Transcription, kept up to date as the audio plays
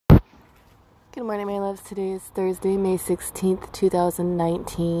Good morning, my loves. Today is Thursday, May 16th,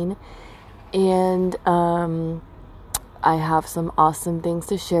 2019, and I have some awesome things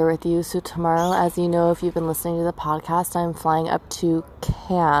to share with you. So tomorrow, as you know, if you've been listening to the podcast, I'm flying up to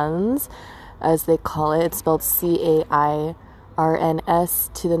Cairns, as they call it. It's spelled Cairns,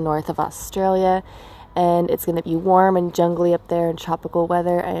 to the north of Australia, and it's going to be warm and jungly up there in tropical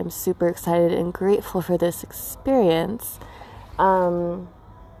weather. I am super excited and grateful for this experience.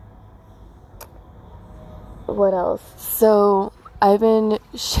 What else? So I've been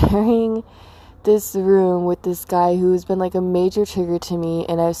sharing this room with this guy who's been like a major trigger to me,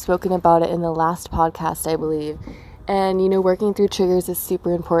 and I've spoken about it in the last podcast, I believe. And working through triggers is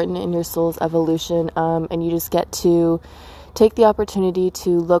super important in your soul's evolution, and you just get to take the opportunity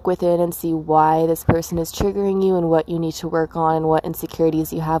to look within and see why this person is triggering you and what you need to work on and what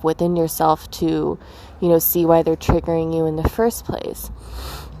insecurities you have within yourself to see why they're triggering you in the first place.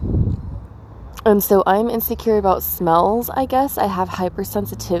 And so I'm insecure about smells, I guess. I have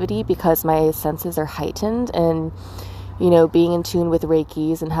hypersensitivity because my senses are heightened, and, being in tune with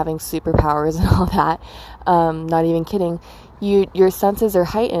Reikis and having superpowers and all that, not even kidding, your senses are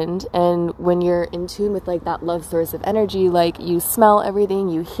heightened, and when you're in tune with, like, that love source of energy, like, you smell everything,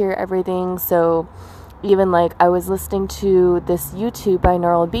 you hear everything. So even, like, I was listening to this YouTube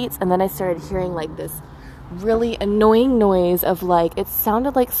binaural beats, and then I started hearing, like, this really annoying noise of, like, it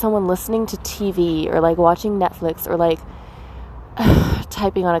sounded like someone listening to TV or like watching Netflix or like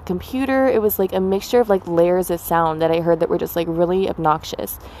typing on a computer. It was like a mixture of like layers of sound that I heard that were just like really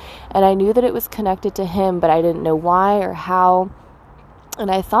obnoxious, and I knew that it was connected to him, but I didn't know why or how,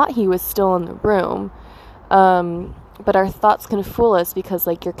 and I thought he was still in the room. But our thoughts can fool us because,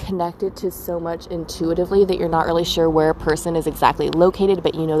 like, you're connected to so much intuitively that you're not really sure where a person is exactly located,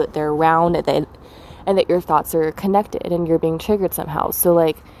 but you know that they're around, and that your thoughts are connected and you're being triggered somehow. So,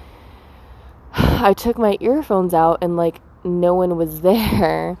 like, I took my earphones out and, like, no one was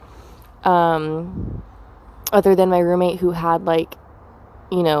there, other than my roommate who had, like,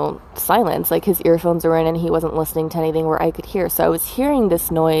 silence. Like, his earphones were in and he wasn't listening to anything where I could hear. So I was hearing this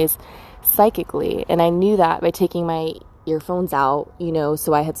noise psychically, and I knew that by taking my earphones out,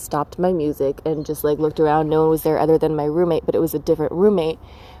 so I had stopped my music and just, like, looked around. No one was there other than my roommate, but it was a different roommate.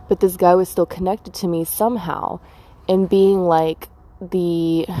 But this guy was still connected to me somehow, and being like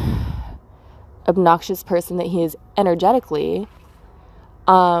the obnoxious person that he is energetically,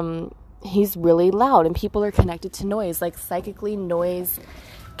 he's really loud, and people are connected to noise. Like, psychically, noise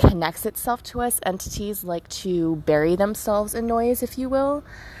connects itself to us. Entities like to bury themselves in noise, if you will.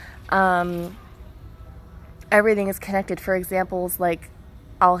 Everything is connected. For examples, like,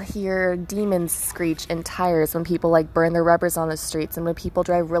 I'll hear demons screech in tires when people, like, burn their rubbers on the streets, and when people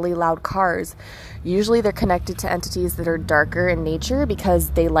drive really loud cars. Usually they're connected to entities that are darker in nature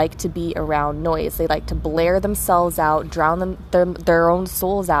because they like to be around noise. They like to blare themselves out, drown their own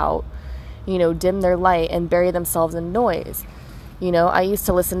souls out, dim their light and bury themselves in noise. I used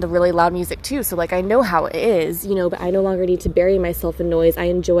to listen to really loud music too, so, like, I know how it is, but I no longer need to bury myself in noise. I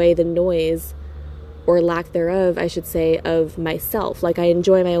enjoy the noise, or lack thereof, I should say, of myself. Like, I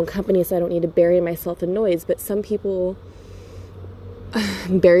enjoy my own company, so I don't need to bury myself in noise. But some people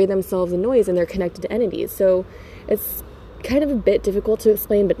bury themselves in noise, and they're connected to entities. So it's kind of a bit difficult to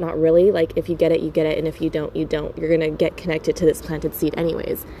explain, but not really. Like, if you get it, you get it, and if you don't, you don't. You're going to get connected to this planted seed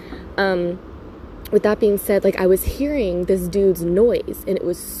anyways. With that being said, like, I was hearing this dude's noise, and it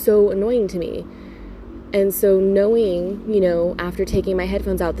was so annoying to me. And so knowing, after taking my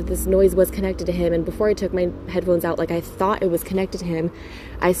headphones out, that this noise was connected to him, and before I took my headphones out, like, I thought it was connected to him,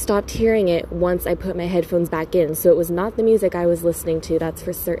 I stopped hearing it once I put my headphones back in. So it was not the music I was listening to, that's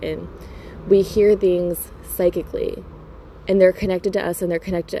for certain. We hear things psychically, and they're connected to us, and they're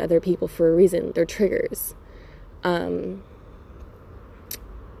connected to other people for a reason. They're triggers.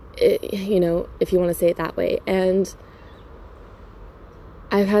 If you want to say it that way. And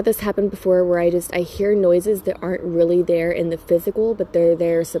I've had this happen before where I hear noises that aren't really there in the physical, but they're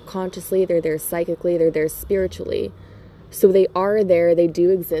there subconsciously, they're there psychically, they're there spiritually. So they are there, they do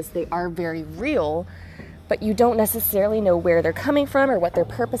exist, they are very real, but you don't necessarily know where they're coming from or what their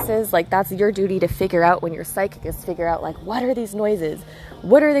purpose is. Like, that's your duty to figure out when you're psychic, is figure out, like, what are these noises?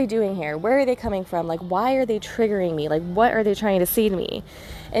 What are they doing here? Where are they coming from? Like, why are they triggering me? Like, what are they trying to say to me?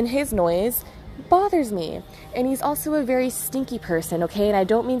 And his noise bothers me. And he's also a very stinky person, okay? And I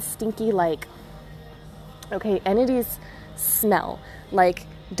don't mean stinky like, okay, entities smell. Like,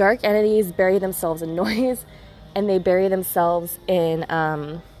 dark entities bury themselves in noise, and they bury themselves in,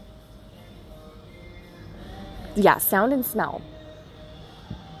 sound and smell.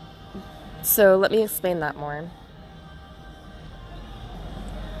 So let me explain that more.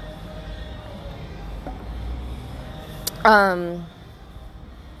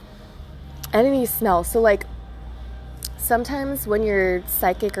 Entities smell. So like sometimes when you're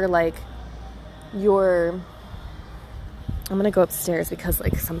psychic or like I'm gonna go upstairs because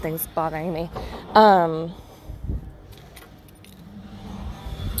like something's bothering me.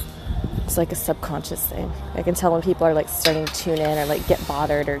 It's like a subconscious thing. I can tell when people are like starting to tune in or like get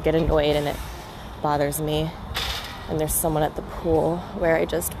bothered or get annoyed, and it bothers me. And there's someone at the pool where I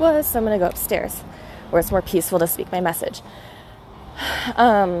just was, so I'm gonna go upstairs where it's more peaceful to speak my message.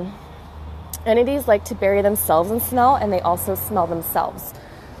 Entities like to bury themselves in smell, and they also smell themselves.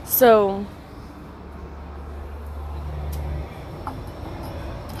 So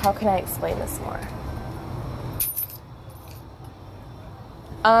how can I explain this more?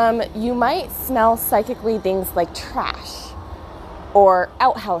 You might smell psychically things like trash or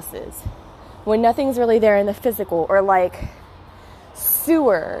outhouses when nothing's really there in the physical, or like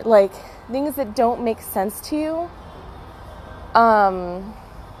sewer, like things that don't make sense to you.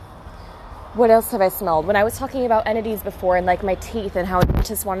 What else have I smelled? When I was talking about entities before and like my teeth and how a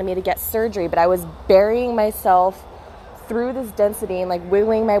dentist wanted me to get surgery, but I was burying myself through this density and like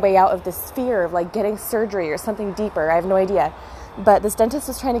wiggling my way out of this fear of like getting surgery or something deeper. I have no idea. But this dentist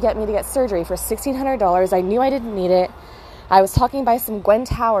was trying to get me to get surgery for $1,600. I knew I didn't need it. I was talking by some Gwen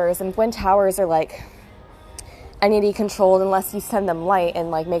Towers, and Gwen Towers are like entity controlled unless you send them light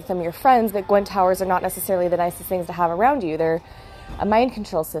and like make them your friends. But Gwen Towers are not necessarily the nicest things to have around you. They're a mind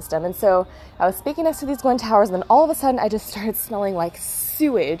control system. And so I was speaking next to these Gwen Towers, and then all of a sudden I just started smelling like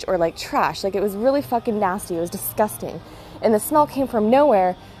sewage or like trash. Like it was really fucking nasty. It was disgusting. And the smell came from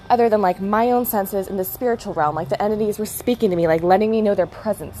nowhere other than like my own senses in the spiritual realm. Like the entities were speaking to me, like letting me know their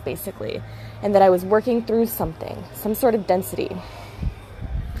presence basically. And that I was working through something, some sort of density.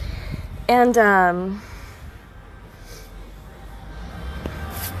 And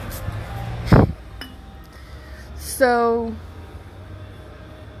so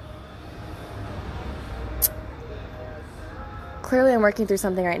clearly I'm working through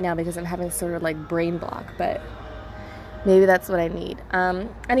something right now because I'm having sort of like brain block, but maybe that's what I need.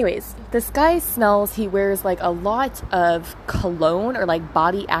 Anyways, this guy smells, he wears like a lot of cologne or like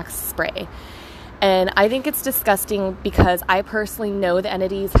body axe spray. And I think it's disgusting because I personally know the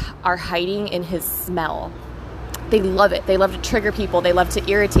entities are hiding in his smell. They love it. They love to trigger people. They love to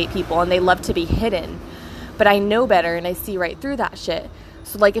irritate people, and they love to be hidden. But I know better, and I see right through that shit.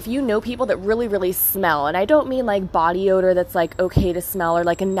 So like if you know people that really, really smell, and I don't mean like body odor that's like okay to smell or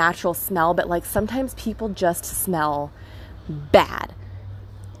like a natural smell, but like sometimes people just smell bad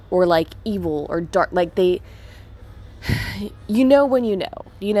or like evil or dark, like they, you know when you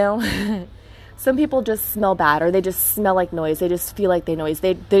know some people just smell bad, or they just smell like noise. They just feel like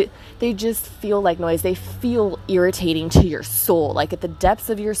they just feel like noise. They feel irritating to your soul, like at the depths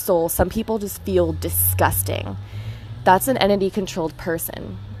of your soul. Some people just feel disgusting. That's an entity controlled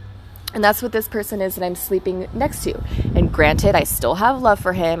person. And that's what this person is that I'm sleeping next to. And granted, I still have love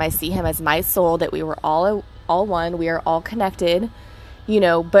for him. I see him as my soul, that we were all one. We are all connected,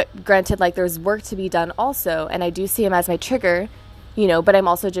 but granted, like there's work to be done also. And I do see him as my trigger, but I'm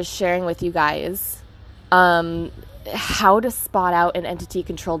also just sharing with you guys how to spot out an entity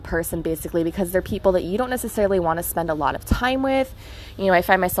controlled person, basically, because they're people that you don't necessarily want to spend a lot of time with. I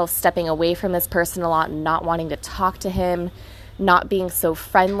find myself stepping away from this person a lot and not wanting to talk to him, not being so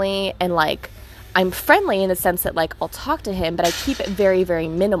friendly. And like, I'm friendly in the sense that like I'll talk to him, but I keep it very, very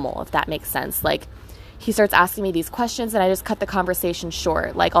minimal, if that makes sense. Like he starts asking me these questions and I just cut the conversation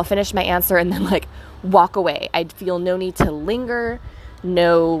short. Like I'll finish my answer and then like walk away. I feel no need to linger,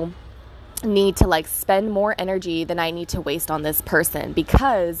 no need to like spend more energy than I need to waste on this person,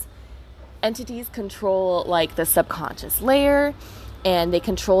 because entities control like the subconscious layer, and they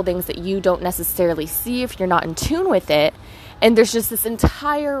control things that you don't necessarily see if you're not in tune with it. And there's just this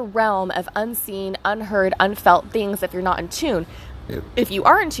entire realm of unseen, unheard, unfelt things if you're not in tune. Yep. If you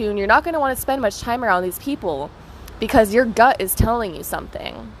are in tune, you're not going to want to spend much time around these people because your gut is telling you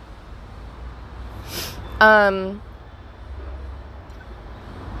something.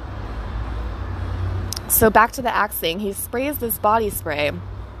 So back to the axe thing. He sprays this body spray, and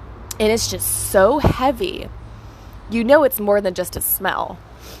it's just so heavy. It's more than just a smell,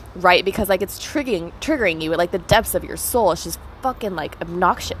 right? Because like it's triggering you at like the depths of your soul. It's just fucking like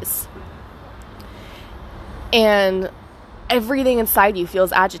obnoxious. And everything inside you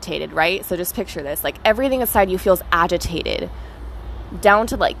feels agitated, right? So just picture this. Like everything inside you feels agitated, down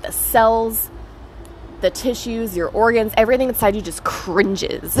to like the cells, the tissues, your organs, everything inside you just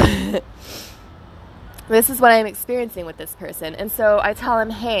cringes. This is what I'm experiencing with this person. And so I tell him,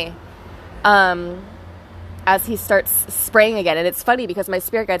 hey, as he starts spraying again. And it's funny because my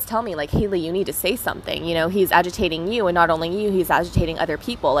spirit guides tell me, like, Haley, you need to say something. You know, he's agitating you, and not only you, he's agitating other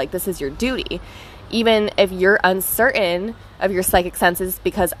people. Like, this is your duty. Even if you're uncertain of your psychic senses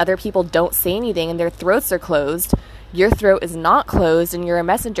because other people don't say anything and their throats are closed, your throat is not closed and you're a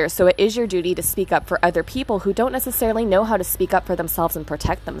messenger. So it is your duty to speak up for other people who don't necessarily know how to speak up for themselves and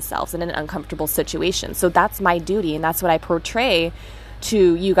protect themselves in an uncomfortable situation. So that's my duty, and that's what I portray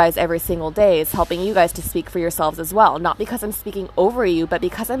to you guys every single day, is helping you guys to speak for yourselves as well. Not because I'm speaking over you, but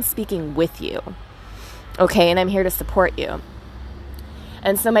because I'm speaking with you. Okay, and I'm here to support you.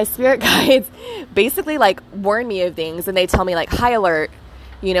 And so my spirit guides basically like warn me of things, and they tell me like, high alert,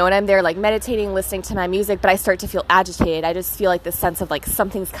 you know, and I'm there like meditating, listening to my music, but I start to feel agitated. I just feel like this sense of like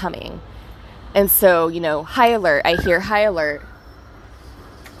something's coming. And so, you know, high alert, I hear high alert.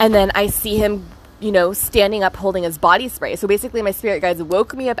 And then I see him, you know, standing up holding his body spray. So basically my spirit guides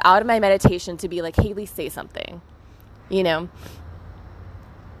woke me up out of my meditation to be like, Haley, say something, you know.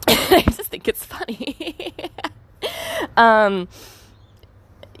 I just think it's funny.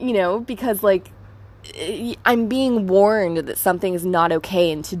 You know, because like I'm being warned that something is not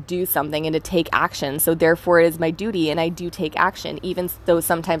okay and to do something and to take action. So therefore it is my duty, and I do take action, even though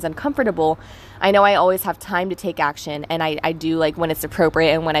sometimes uncomfortable. I know I always have time to take action, and I do like when it's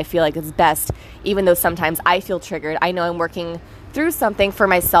appropriate and when I feel like it's best, even though sometimes I feel triggered. I know I'm working through something for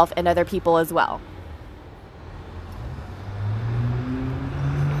myself and other people as well.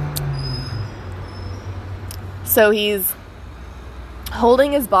 So he's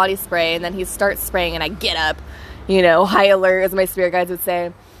holding his body spray, and then he starts spraying, and I get up, you know, high alert, as my spirit guides would say.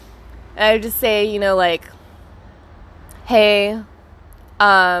 And I just say, you know, like, hey,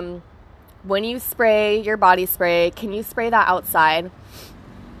 when you spray your body spray, can you spray that outside?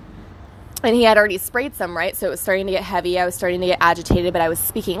 And he had already sprayed some, right? So it was starting to get heavy. I was starting to get agitated, but I was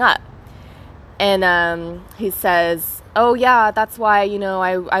speaking up. And he says, oh, yeah, that's why, you know,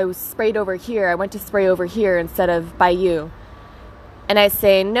 I was sprayed over here. I went to spray over here instead of by you. And I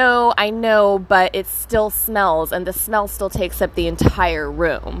say, no, I know, but it still smells, and the smell still takes up the entire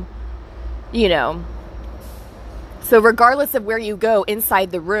room, you know. So regardless of where you go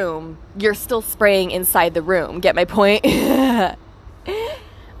inside the room, you're still spraying inside the room. Get my point?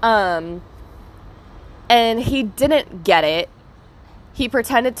 And he didn't get it. He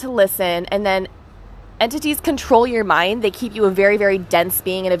pretended to listen, and then entities control your mind. They keep you a very, very dense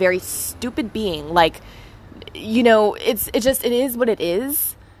being and a very stupid being. Like, you know, it is what it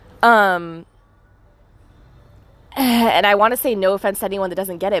is. And I want to say no offense to anyone that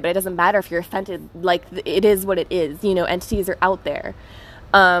doesn't get it, but it doesn't matter if you're offended. Like, it is what it is. You know, entities are out there.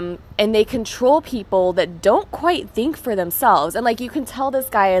 And they control people that don't quite think for themselves. And, like, you can tell this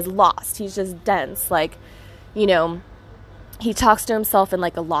guy is lost. He's just dense. Like, you know, he talks to himself in,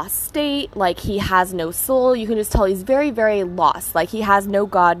 like, a lost state. Like, he has no soul. You can just tell he's very, very lost. Like, he has no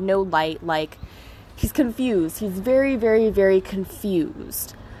God, no light. Like, he's confused. He's very, very, very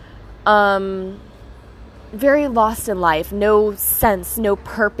confused. Very lost in life. No sense, no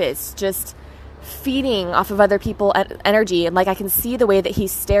purpose. Just feeding off of other people's energy. And, like, I can see the way that he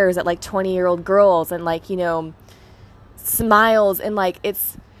stares at, like, 20-year-old girls and, like, you know, smiles. And, like,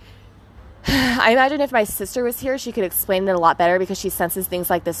 it's... I imagine if my sister was here, she could explain it a lot better because she senses things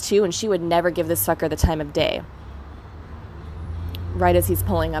like this, too. And she would never give this fucker the time of day. Right as he's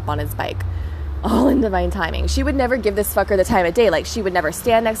pulling up on his bike. All in divine timing. She would never give this fucker the time of day. Like, she would never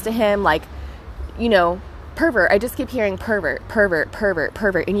stand next to him. Like, you know, pervert. I just keep hearing pervert, pervert, pervert,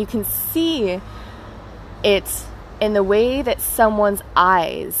 pervert. And you can see it in the way that someone's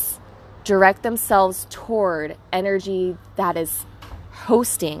eyes direct themselves toward energy that is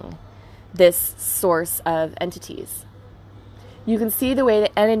hosting this source of entities. You can see the way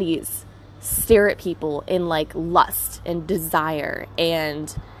that entities stare at people in, like, lust and desire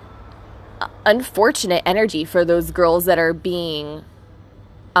and unfortunate energy for those girls that are being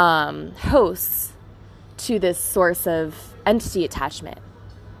hosts to this source of entity attachment.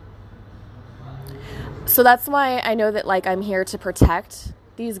 So that's why I know that, like, I'm here to protect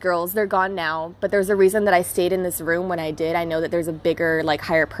these girls. They're gone now, but there's a reason that I stayed in this room when I did. I know that there's a bigger, like,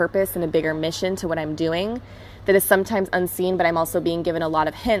 higher purpose and a bigger mission to what I'm doing that is sometimes unseen, but I'm also being given a lot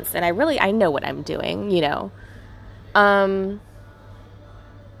of hints, and I know what I'm doing, you know.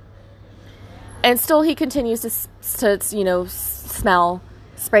 And still he continues to you know,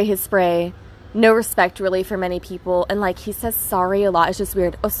 spray his spray. No respect, really, for many people. And, like, he says sorry a lot. It's just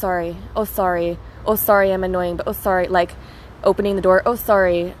weird. Oh, sorry. Oh, sorry. Oh, sorry, I'm annoying. But, oh, sorry. Like, opening the door. Oh,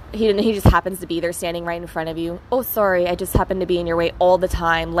 sorry. He just happens to be there standing right in front of you. Oh, sorry. I just happen to be in your way all the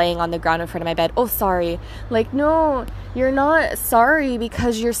time, laying on the ground in front of my bed. Oh, sorry. Like, no, you're not sorry,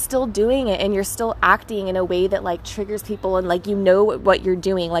 because you're still doing it and you're still acting in a way that like triggers people, and like, you know what you're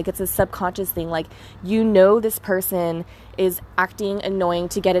doing. Like, it's a subconscious thing. Like, you know, this person is acting annoying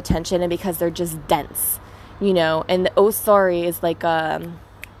to get attention, and because they're just dense, you know. And the, oh, sorry is like,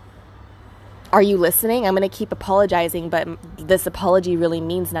 are you listening? I'm going to keep apologizing, but this apology really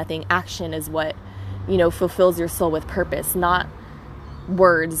means nothing. Action is what, you know, fulfills your soul with purpose, not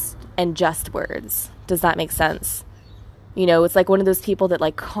words and just words. Does that make sense? You know, it's like one of those people that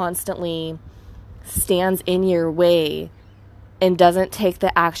like constantly stands in your way and doesn't take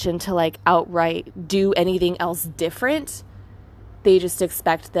the action to like outright do anything else different. They just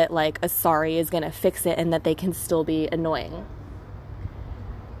expect that like a sorry is going to fix it and that they can still be annoying.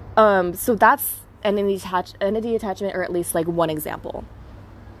 So that's entity attachment, or at least like one example.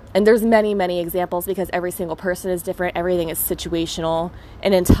 And there's many, many examples, because every single person is different. Everything is situational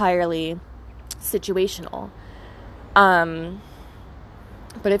and entirely situational. But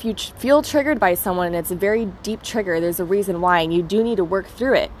if you feel triggered by someone and it's a very deep trigger, there's a reason why, and you do need to work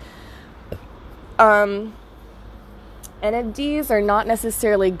through it. NFDs are not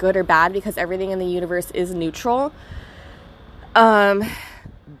necessarily good or bad, because everything in the universe is neutral.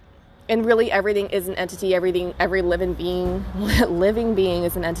 And really everything is an entity. Every living being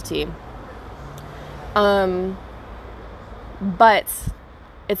is an entity. But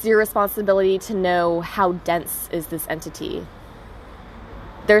it's your responsibility to know how dense is this entity.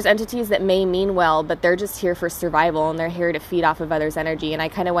 There's entities that may mean well, but they're just here for survival, and they're here to feed off of others' energy. And I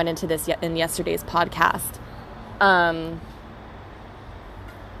kind of went into this in yesterday's podcast.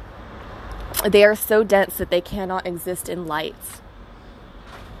 They are so dense that they cannot exist in light.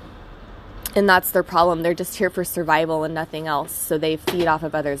 And that's their problem. They're just here for survival and nothing else. So they feed off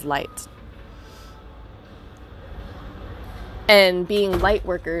of others' light. And being light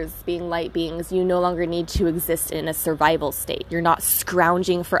workers, being light beings, you no longer need to exist in a survival state. You're not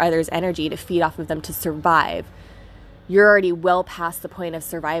scrounging for others' energy to feed off of them to survive. You're already well past the point of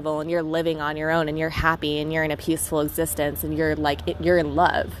survival, and you're living on your own, and you're happy, and you're in a peaceful existence, and you're in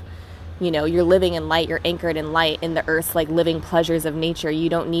love. You know, you're living in light, you're anchored in light, in the earth's like living pleasures of nature. You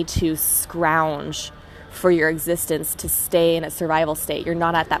don't need to scrounge for your existence to stay in a survival state. You're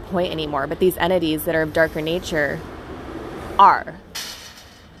not at that point anymore. But these entities that are of darker nature are.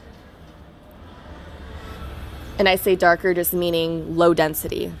 And I say darker just meaning low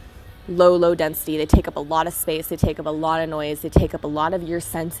density. Low density. They take up a lot of space. They take up a lot of noise. They take up a lot of your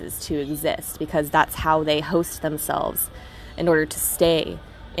senses to exist, because that's how they host themselves in order to stay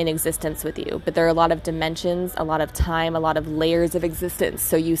in existence with you. But there are a lot of dimensions, a lot of time, a lot of layers of existence.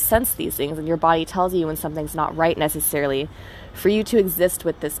 So you sense these things, and your body tells you when something's not right necessarily for you to exist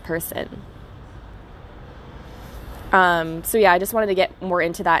with this person. So yeah, I just wanted to get more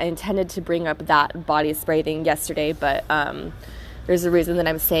into that. I intended to bring up that body spray thing yesterday, but there's a reason that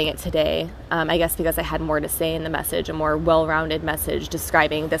I'm saying it today. I guess because I had more to say in the message, a more well-rounded message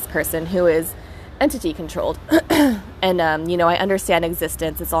describing this person who is entity controlled. And, you know, I understand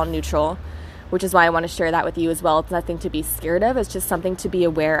existence. It's all neutral, which is why I want to share that with you as well. It's nothing to be scared of. It's just something to be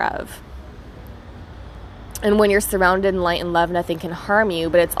aware of. And when you're surrounded in light and love, nothing can harm you,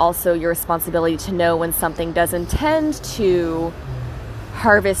 but it's also your responsibility to know when something does intend to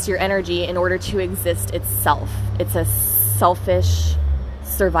harvest your energy in order to exist itself. It's a selfish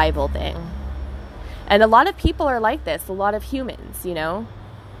survival thing. And a lot of people are like this, a lot of humans, you know.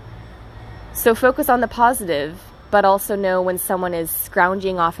 So focus on the positive, but also know when someone is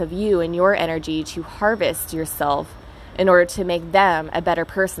scrounging off of you and your energy to harvest yourself in order to make them a better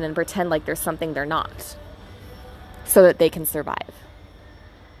person and pretend like there's something they're not, so that they can survive.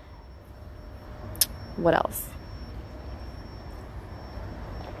 What else?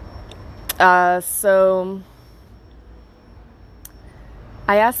 So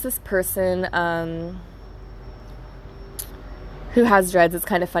I asked this person who has dreads. It's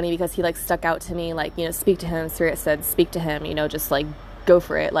kind of funny because he like stuck out to me, like, you know, speak to him. Spirit said, speak to him, you know, just like go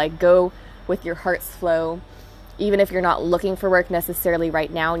for it. Like, go with your heart's flow. Even if you're not looking for work necessarily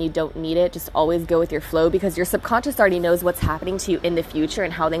right now and you don't need it, just always go with your flow, because your subconscious already knows what's happening to you in the future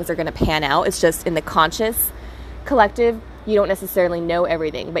and how things are going to pan out. It's just in the conscious collective, you don't necessarily know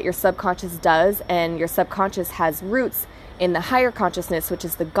everything, but your subconscious does, and your subconscious has roots in the higher consciousness, which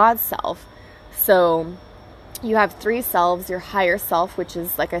is the God self. So you have three selves: your higher self, which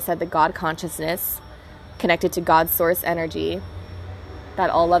is, like I said, the God consciousness, connected to God's source energy, that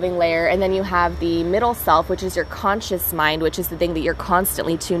all-loving layer. And then you have the middle self, which is your conscious mind, which is the thing that you're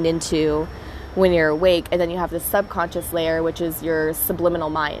constantly tuned into when you're awake. And then you have the subconscious layer, which is your subliminal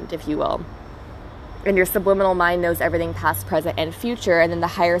mind, if you will. And your subliminal mind knows everything past, present, and future. And then the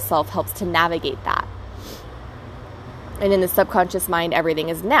higher self helps to navigate that. And in the subconscious mind, everything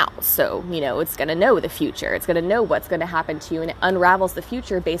is now. So, it's going to know the future. It's going to know what's going to happen to you. And it unravels the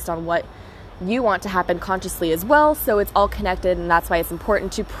future based on what you want to happen consciously as well. So it's all connected. And that's why it's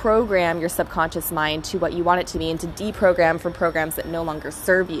important to program your subconscious mind to what you want it to be, and to deprogram from programs that no longer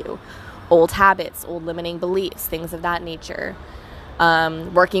serve you. Old habits, old limiting beliefs, things of that nature.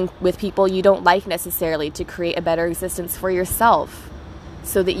 Working with people you don't like necessarily to create a better existence for yourself,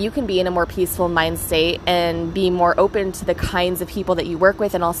 so that you can be in a more peaceful mind state and be more open to the kinds of people that you work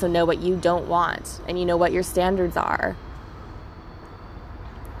with, and also know what you don't want, and you know what your standards are.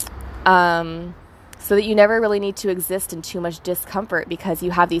 So that you never really need to exist in too much discomfort, because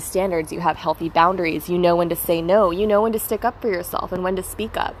you have these standards, you have healthy boundaries, you know when to say no, you know when to stick up for yourself and when to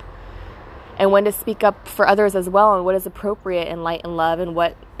speak up. And when to speak up for others as well, and what is appropriate in light and love, and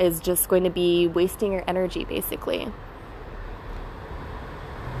what is just going to be wasting your energy, basically.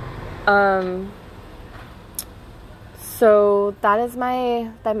 So that is my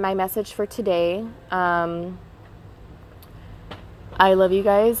message for today. I love you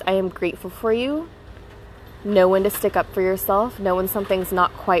guys. I am grateful for you. Know when to stick up for yourself. Know when something's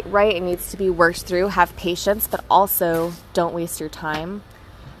not quite right and needs to be worked through. Have patience, but also don't waste your time.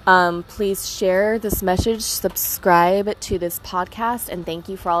 Please share this message, subscribe to this podcast, and thank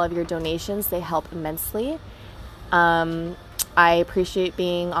you for all of your donations. They help immensely. I appreciate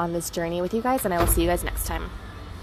being on this journey with you guys, and I will see you guys next time.